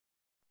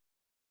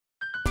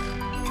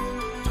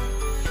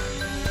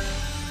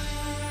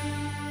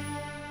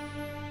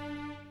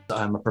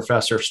I'm a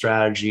professor of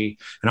strategy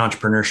and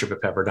entrepreneurship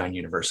at Pepperdine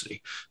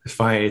University. I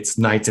find it's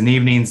nights and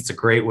evenings. It's a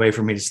great way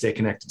for me to stay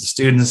connected to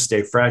students,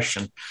 stay fresh,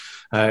 and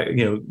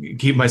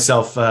keep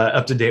myself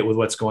up to date with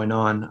what's going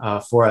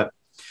on for it.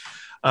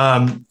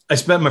 I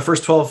spent my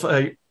first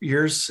 12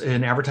 years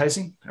in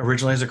advertising,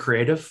 originally as a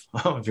creative.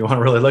 If you want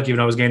to really look, even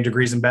though I was getting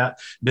degrees in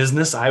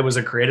business, I was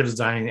a creative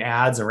designing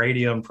ads and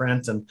radio and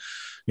print and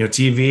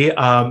TV,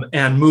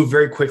 and moved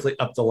very quickly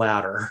up the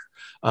ladder.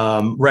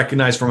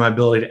 Recognized for my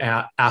ability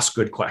to ask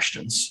good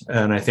questions,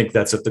 and I think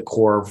that's at the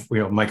core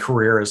of my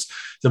career is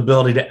the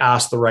ability to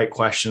ask the right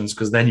questions,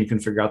 because then you can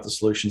figure out the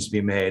solutions to be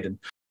made. And